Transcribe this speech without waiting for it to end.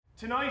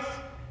Tonight,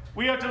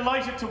 we are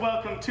delighted to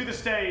welcome to the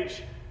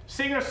stage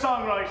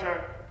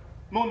singer-songwriter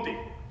Mundy.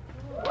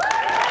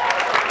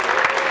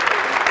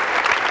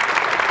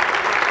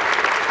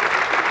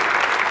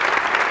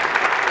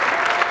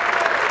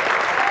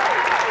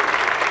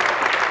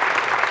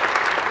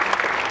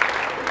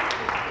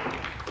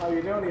 How are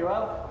you doing? Are you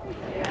well?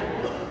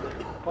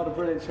 What a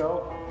brilliant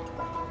show.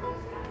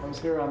 I was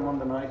here on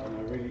Monday night and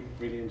I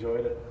really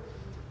enjoyed it.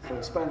 So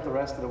I spent the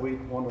rest of the week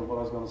wondering what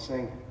I was going to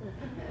sing.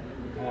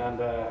 And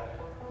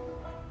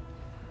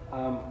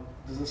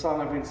there's a song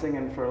I've been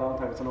singing for a long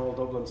time. It's an old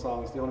Dublin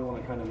song. It's the only one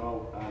I kind of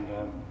know. And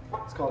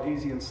it's called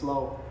Easy and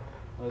Slow.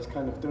 I was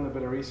kind of doing a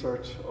bit of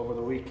research over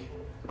the week.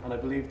 And I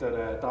believe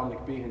that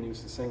Dominic Behan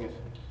used to sing it.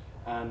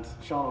 And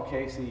Sean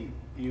O'Casey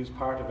used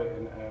part of it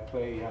in a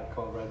play he had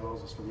called Red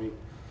Roses for me.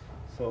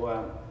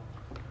 So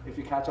if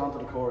you catch on to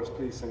the chorus,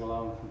 please sing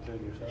along,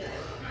 including yourself,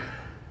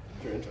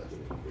 if you're interested.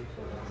 All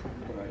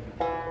right.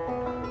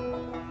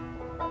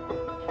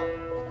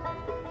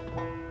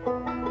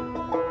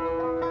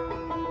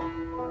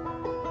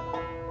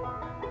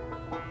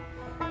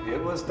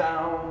 It was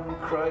down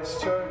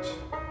Christchurch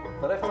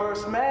that I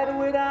first met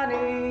with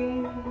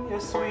Annie, a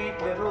sweet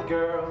little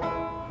girl,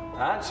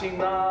 and she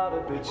not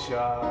a bit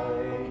shy.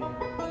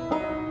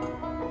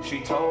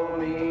 She told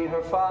me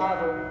her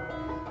father,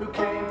 who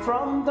came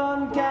from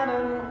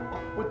Dungannon,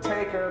 would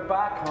take her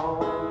back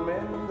home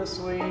in the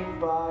sweet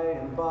by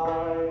and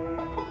by.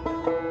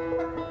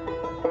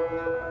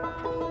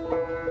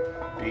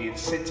 Be it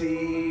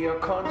city or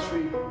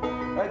country,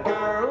 a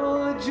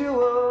girl a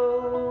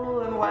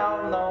jewel, and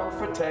well known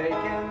for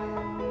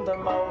taking the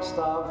most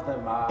of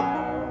them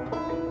are.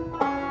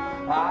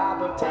 Ah,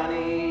 but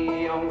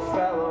any young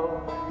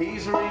fellow,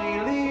 he's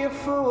really a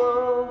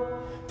fool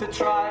to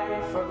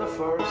try for the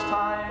first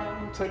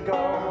time to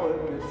go a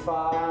bit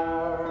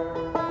far.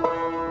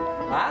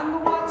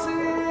 And what's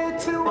it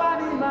to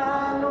any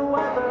man,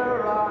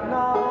 whether or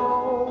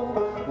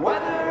no,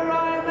 whether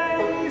I'm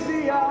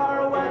easy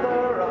or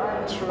whether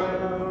I'm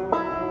true?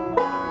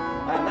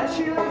 And as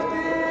she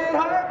lifted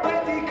her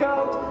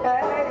petticoat,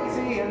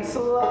 easy and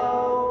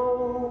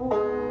slow,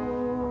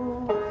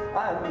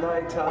 and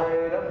I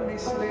tied up me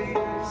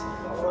sleeves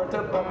for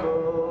to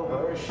buckle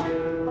her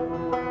shoe.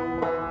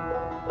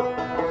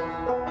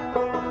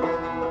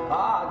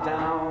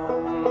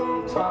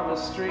 Down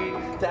Thomas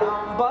Street,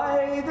 down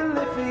by the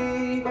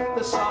Liffey,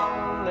 the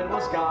sun it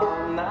was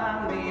gone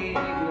and the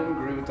evening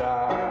grew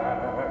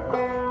dark.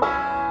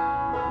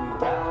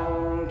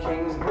 Down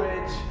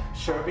Kingsbridge,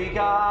 sure be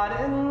gone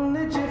in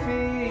the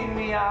jiffy,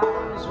 me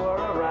arms were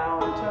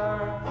around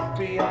her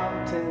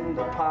beyond in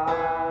the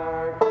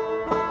park.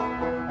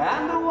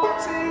 And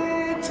what's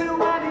it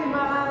to any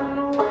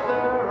man,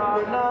 whether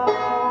or no,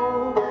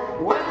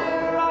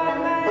 whether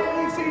I'm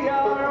easy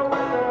or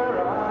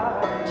whether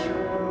I'm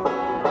true?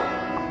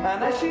 And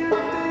as she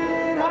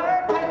lifted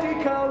her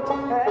petticoat,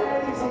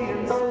 easy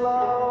and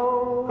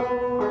slow,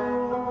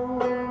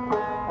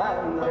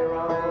 and I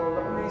rolled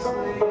up me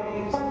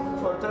sleeves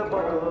for to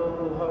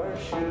buckle her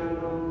shoe.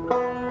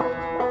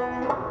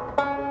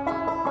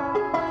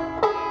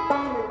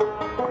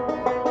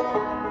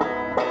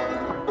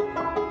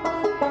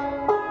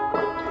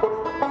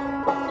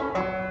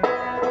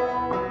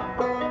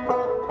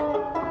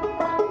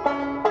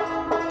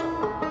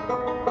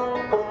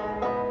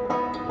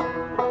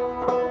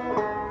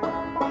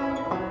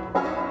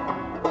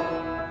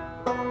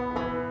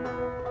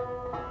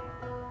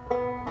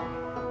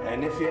 And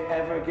if you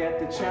ever get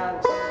the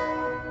chance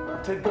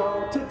to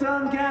go to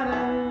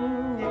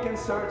Dungannon, you can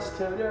search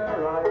till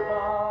your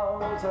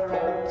eyeballs are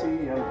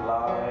empty and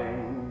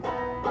blind.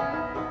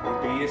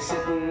 Be you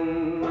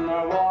sitting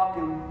or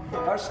walking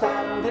or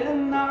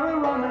standing or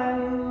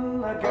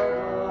running, a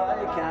girl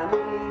like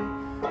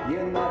Annie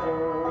you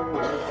never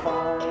will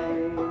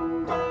find.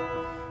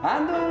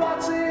 And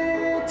what's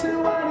it to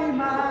any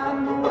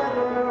man,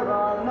 whether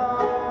or no,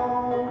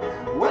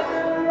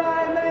 whether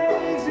I'm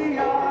lazy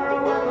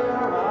or whether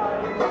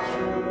I'm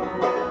true?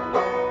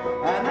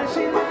 And as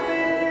she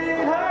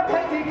lifted her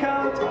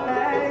petticoat,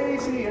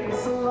 easy and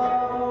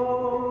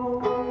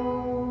slow,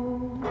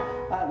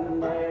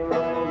 and I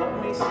rolled up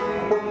me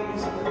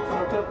sleeves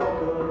for to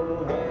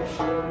buckle her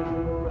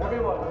shoe.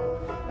 Everyone.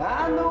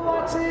 And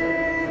what's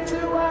it to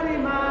any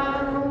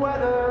man,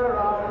 whether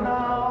or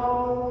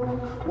no,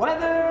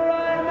 whether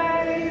I'm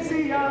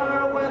easy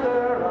or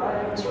whether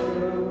I'm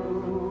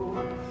true?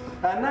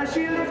 And as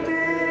she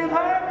lifted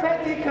her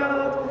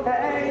petticoat,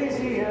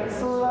 easy and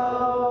slow,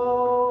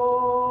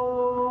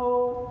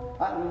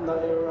 and I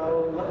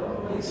rolled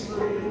up me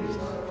sleeves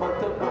for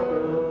to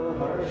buckle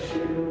her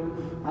shoe,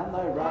 and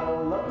I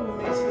rolled up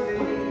me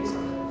sleeves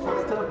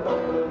for to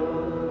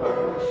buckle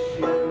her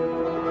shoe.